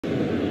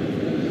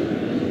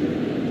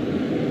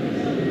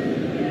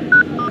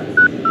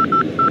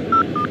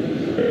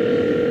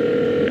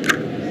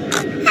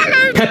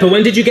Pepper,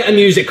 when did you get a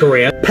music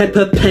career?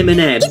 Pepper, Pem and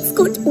M. It's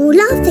got all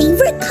our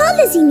favourite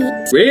colours in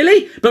it.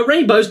 Really? But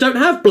rainbows don't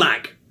have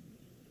black.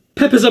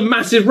 Pepper's a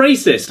massive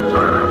racist.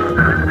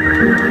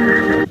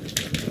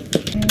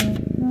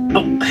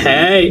 Oh,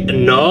 hey,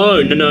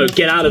 no,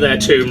 get out of there,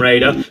 Tomb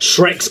Raider.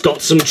 Shrek's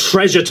got some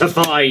treasure to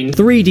find.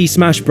 3D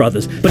Smash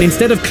Brothers, but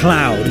instead of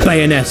Cloud,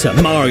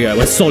 Bayonetta, Mario,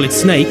 and Solid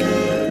Snake,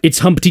 it's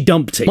Humpty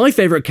Dumpty. My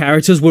favourite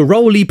characters were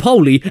Roly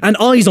Poly and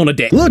Eyes on a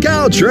Dick. Look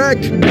out,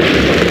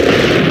 Shrek!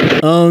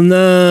 Oh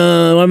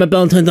no, I'm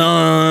about to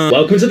die.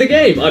 Welcome to the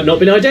game. I've not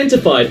been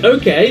identified.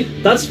 Okay,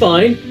 that's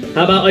fine.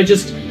 How about I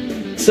just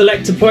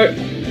select a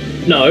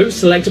No,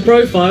 select a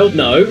profile.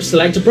 No,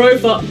 select a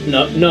profile.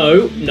 No,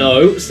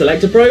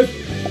 select a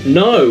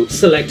No,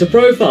 select a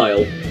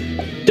profile.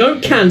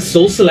 Don't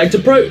cancel, select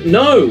a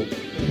No!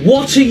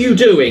 What are you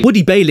doing?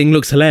 Woody Bailing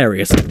looks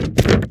hilarious.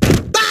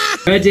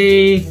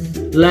 Ready?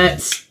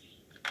 Let's...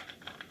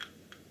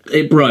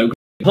 It broke.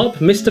 Pop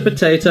Mr.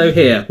 Potato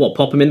here. What,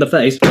 pop him in the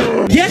face?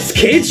 Yes,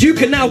 kids, you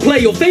can now play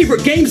your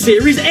favourite game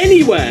series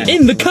anywhere!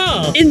 In the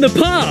car, in the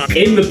park,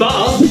 in the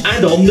bath,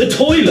 and on the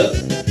toilet.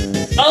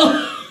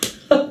 Oh!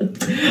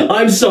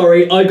 I'm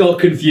sorry, I got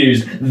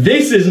confused.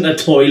 This isn't a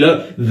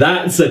toilet,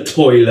 that's a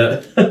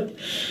toilet.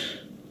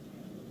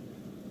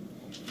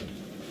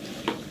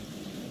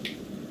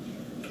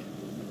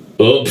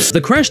 Oops. The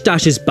Crash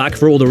Dash is back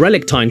for all the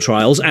Relic Time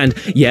trials, and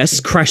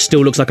yes, Crash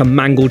still looks like a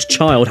mangled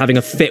child having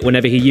a fit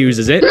whenever he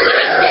uses it.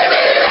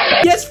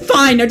 Yes,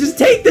 fine, now just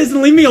take this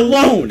and leave me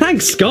alone!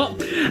 Thanks, Scott!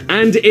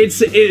 And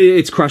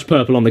it's Crash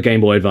Purple on the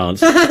Game Boy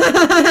Advance.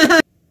 I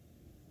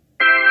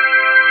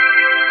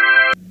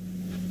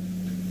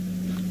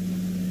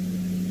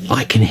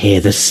can hear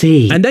the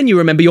sea. And then you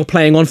remember you're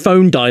playing on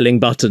phone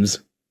dialing buttons.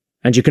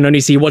 And you can only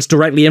see what's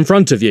directly in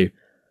front of you.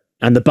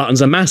 And the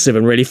buttons are massive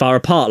and really far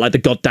apart, like the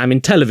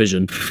goddamn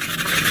television.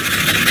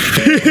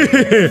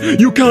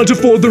 You can't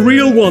afford the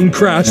real one,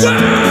 Crash.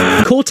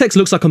 Cortex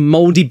looks like a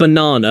mouldy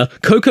banana,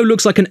 Coco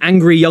looks like an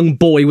angry young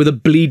boy with a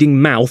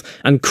bleeding mouth,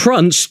 and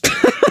Crunch...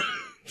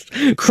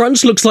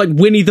 Crunch looks like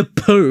Winnie the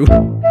Pooh.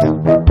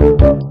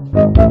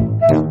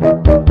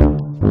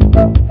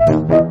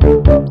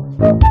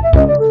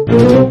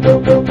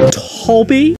 Hobby?